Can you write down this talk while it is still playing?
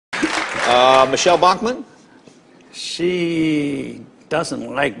Michelle Bachmann? She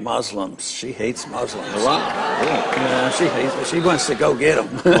doesn't like Muslims. She hates Muslims. Wow. Yeah, she hates. She wants to go get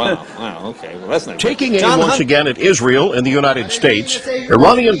them. Wow. Okay. Well, that's not Taking aim once again at Israel and the United States,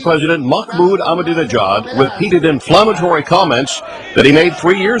 Iranian President Mahmoud Ahmadinejad repeated inflammatory comments that he made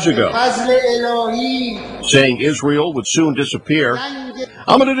 3 years ago, saying Israel would soon disappear.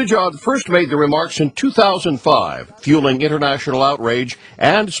 Ahmadinejad first made the remarks in 2005, fueling international outrage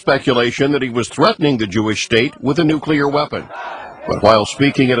and speculation that he was threatening the Jewish state with a nuclear weapon. But while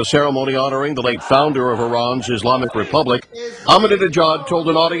speaking at a ceremony honoring the late founder of Iran's Islamic Republic, Ahmadinejad told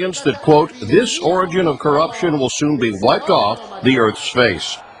an audience that, quote, this origin of corruption will soon be wiped off the earth's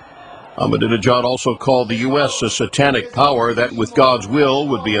face. Ahmadinejad also called the U.S. a satanic power that, with God's will,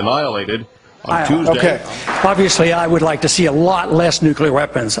 would be annihilated. On Tuesday. Okay. Obviously, I would like to see a lot less nuclear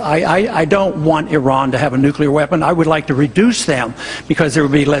weapons. I don't want Iran to have a nuclear weapon. I would like to reduce them because there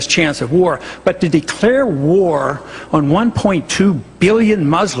would be less chance of war. But to declare war on 1.2 billion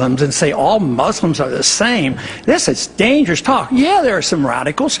Muslims and say all Muslims are the same, this is dangerous talk. Yeah, there are some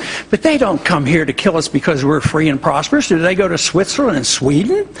radicals, but they don't come here to kill us because we're free and prosperous. Do they go to Switzerland and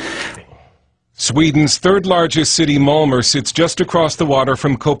Sweden? Sweden's third largest city, Malmö, sits just across the water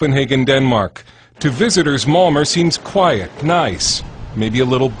from Copenhagen, Denmark. To visitors, Malmö seems quiet, nice, maybe a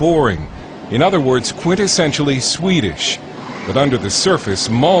little boring. In other words, quintessentially Swedish. But under the surface,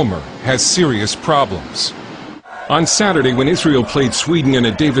 Malmö has serious problems. On Saturday, when Israel played Sweden in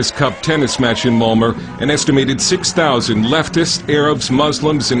a Davis Cup tennis match in Malmö, an estimated 6,000 leftists, Arabs,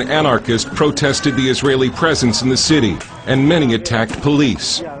 Muslims, and anarchists protested the Israeli presence in the city, and many attacked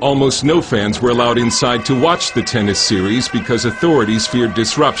police. Almost no fans were allowed inside to watch the tennis series because authorities feared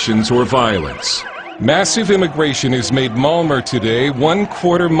disruptions or violence. Massive immigration has made Malmö today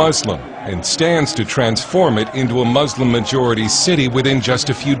 1/4 Muslim and stands to transform it into a Muslim-majority city within just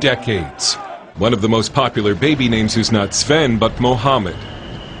a few decades. One of the most popular baby names is not Sven, but Mohammed.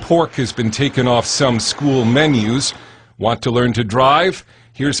 Pork has been taken off some school menus. Want to learn to drive?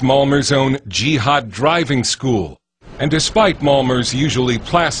 Here's Malmö's own Jihad Driving School. And despite Malmö's usually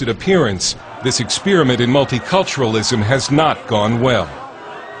placid appearance, this experiment in multiculturalism has not gone well.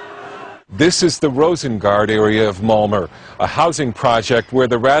 This is the Rosengård area of Malmö, a housing project where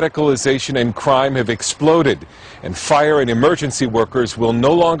the radicalization and crime have exploded, and fire and emergency workers will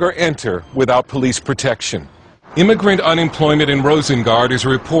no longer enter without police protection. Immigrant unemployment in Rosengård is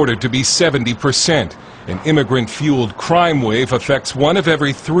reported to be 70%. An immigrant-fueled crime wave affects 1 of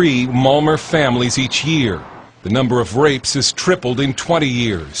every 3 Malmö families each year. The number of rapes has tripled in 20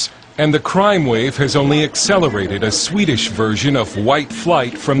 years. And the crime wave has only accelerated a Swedish version of white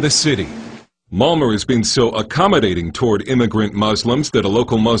flight from the city. Malmö has been so accommodating toward immigrant Muslims that a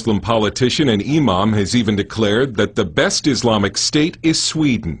local Muslim politician and imam has even declared that the best Islamic state is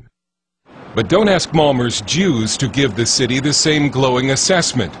Sweden. But don't ask Malmö's Jews to give the city the same glowing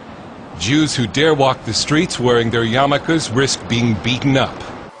assessment. Jews who dare walk the streets wearing their yarmulkes risk being beaten up.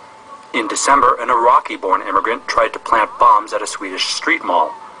 In December, an Iraqi-born immigrant tried to plant bombs at a Swedish street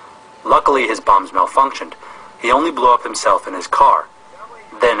mall. Luckily, his bombs malfunctioned. He only blew up himself in his car.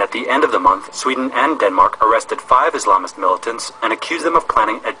 Then, at the end of the month, Sweden and Denmark arrested 5 Islamist militants and accused them of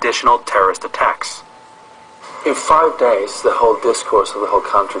planning additional terrorist attacks. In 5 days, the whole discourse of the whole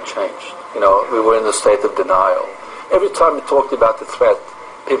country changed. You know, we were in a state of denial. Every time we talked about the threat,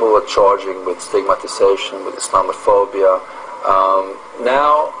 people were charging with stigmatization, with Islamophobia.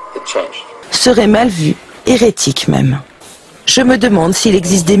 Now, it changed. Serait mal vu, hérétique même. Je me demande s'il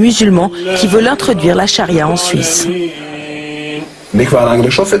existe des musulmans qui veulent introduire la charia en Suisse.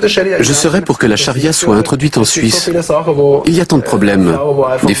 Je serais pour que la charia soit introduite en Suisse. Il y a tant de problèmes.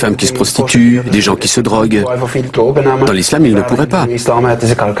 Des femmes qui se prostituent, des gens qui se droguent. Dans l'islam, ils ne pourraient pas.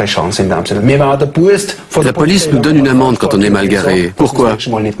 La police nous donne une amende quand on est mal garé. Pourquoi?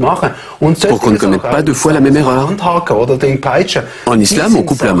 Pour qu'on ne commette pas 2 fois la même erreur. En islam, on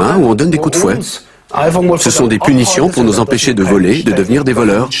coupe la main ou on donne des coups de fouet. Ce sont des punitions pour nous empêcher de voler, de devenir des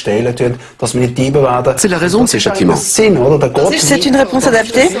voleurs. C'est la raison de ces châtiments. C'est une réponse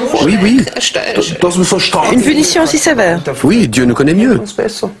adaptée? Oui, oui. Une punition aussi sévère? Oui, Dieu nous connaît mieux.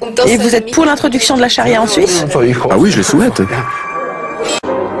 Et vous êtes pour l'introduction de la charia en Suisse? Ah oui, je le souhaite.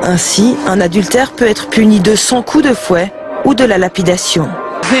 Ainsi, un adultère peut être puni de 100 coups de fouet ou de la lapidation.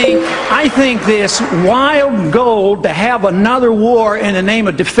 I think this wild goal to have another war in the name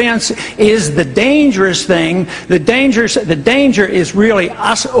of defense is the dangerous thing. The danger is really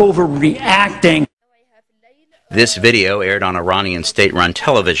us overreacting. This video, aired on Iranian state-run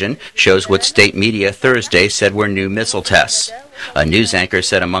television, shows what state media Thursday said were new missile tests. A news anchor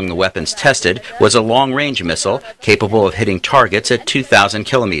said among the weapons tested was a long-range missile capable of hitting targets at 2,000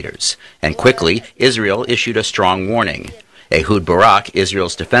 kilometers. And quickly, Israel issued a strong warning. Ehud Barak,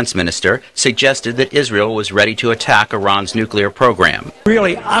 Israel's defense minister, suggested that Israel was ready to attack Iran's nuclear program.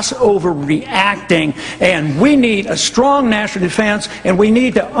 Really us overreacting, and we need a strong national defense, and we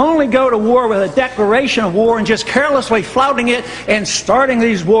need to only go to war with a declaration of war and just carelessly flouting it and starting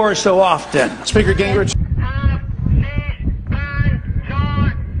these wars so often. Speaker Gingrich.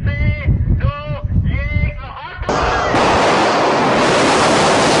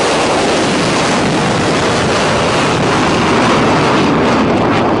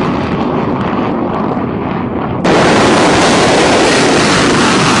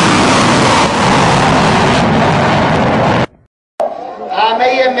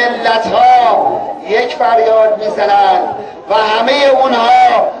 همه ملت ها یک فریاد میزنند و همه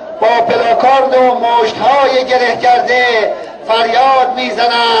اونها با پلاکارد و مشت های گره کرده فریاد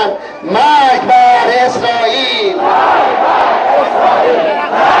میزنند مرگ بر اسرائیل،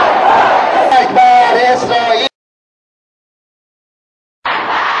 مرگ بر اسرائیل.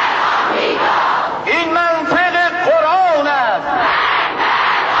 این منطق قرآن است.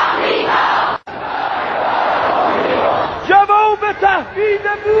 جواب تهدید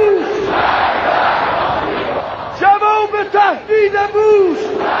بوش، جواب تهدید بوش،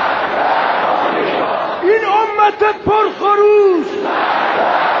 این امت پرخروش،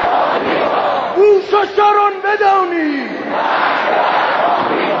 بوش و شرون بدانی،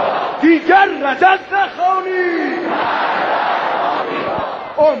 دیگر رجز نخوانی،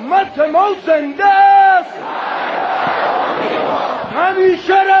 امت ما زنده است،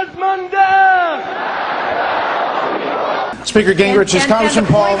 همیشه رزمنده است. Speaker Gingrich, is Congressman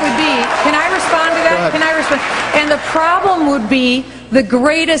Paul... And the point would be, can I respond to that? Can I respond? And the problem would be the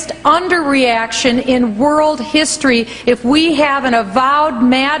greatest underreaction in world history if we have an avowed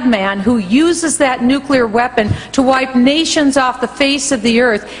madman who uses that nuclear weapon to wipe nations off the face of the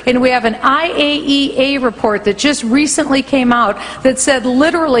earth. And we have an IAEA report that just recently came out that said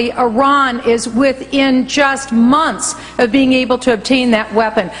literally Iran is within just months of being able to obtain that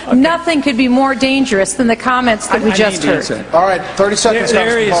weapon. Okay. Nothing could be more dangerous than the comments that we just heard. All right, 30 seconds.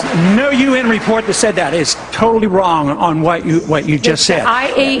 There is no UN report that said that. It's totally wrong on what you just said.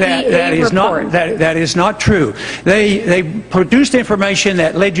 That is not true. They produced information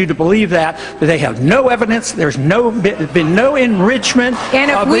that led you to believe that, but they have no evidence. There's been no enrichment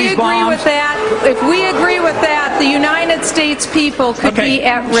of these bombs. If we agree with that, the United States people could be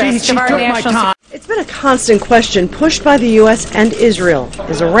at risk of our national security. It's been a constant question pushed by the U.S. and Israel.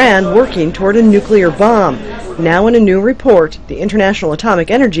 Is Iran working toward a nuclear bomb? Now in a new report, the International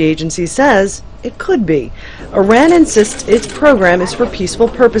Atomic Energy Agency says it could be. Iran insists its program is for peaceful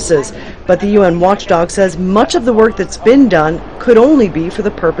purposes, but the UN watchdog says much of the work that's been done could only be for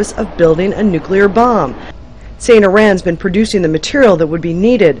the purpose of building a nuclear bomb. Saying Iran's been producing the material that would be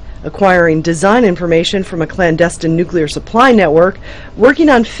needed, acquiring design information from a clandestine nuclear supply network, working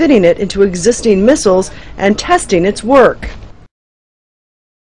on fitting it into existing missiles, and testing its work.